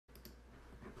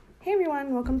Hey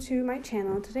everyone, welcome to my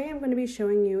channel. Today I'm going to be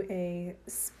showing you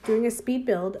doing a speed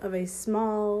build of a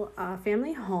small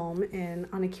family home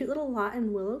on a cute little lot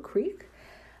in Willow Creek.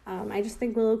 I just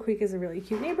think Willow Creek is a really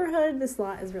cute neighborhood. This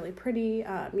lot is really pretty.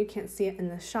 You can't see it in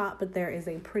the shot, but there is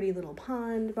a pretty little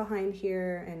pond behind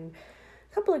here and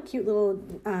a couple of cute little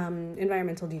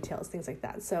environmental details, things like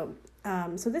that. So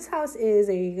this house is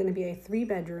going to be a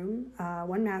 3-bedroom,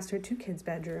 1 master, 2 kids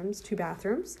bedrooms, 2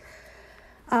 bathrooms.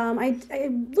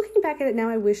 Looking back at it now,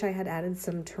 I wish I had added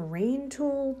some terrain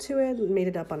tool to it, made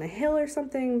it up on a hill or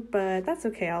something, but that's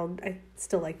okay. I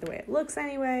still like the way it looks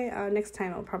anyway. Next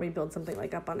time I'll probably build something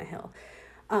like up on a hill.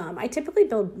 I typically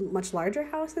build much larger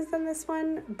houses than this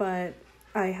one, but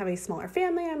I have a smaller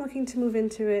family. I'm looking to move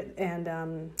into it, and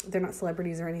they're not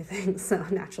celebrities or anything, so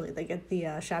naturally they get the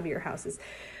shabbier houses.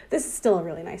 This is still a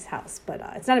really nice house, but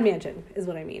it's not a mansion, is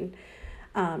what I mean.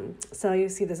 So you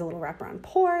see there's a little wraparound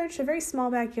porch, a very small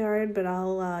backyard, but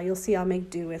you'll see I'll make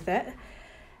do with it.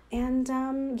 And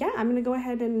yeah, I'm going to go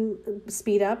ahead and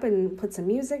speed up and put some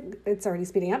music. It's already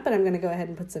speeding up, but I'm going to go ahead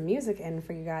and put some music in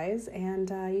for you guys, and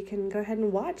you can go ahead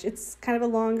and watch. It's kind of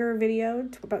a longer video,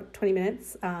 about 20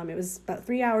 minutes. It was about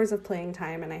 3 hours of playing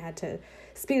time, and I had to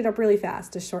speed it up really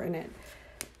fast to shorten it.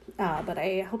 But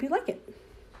I hope you like it.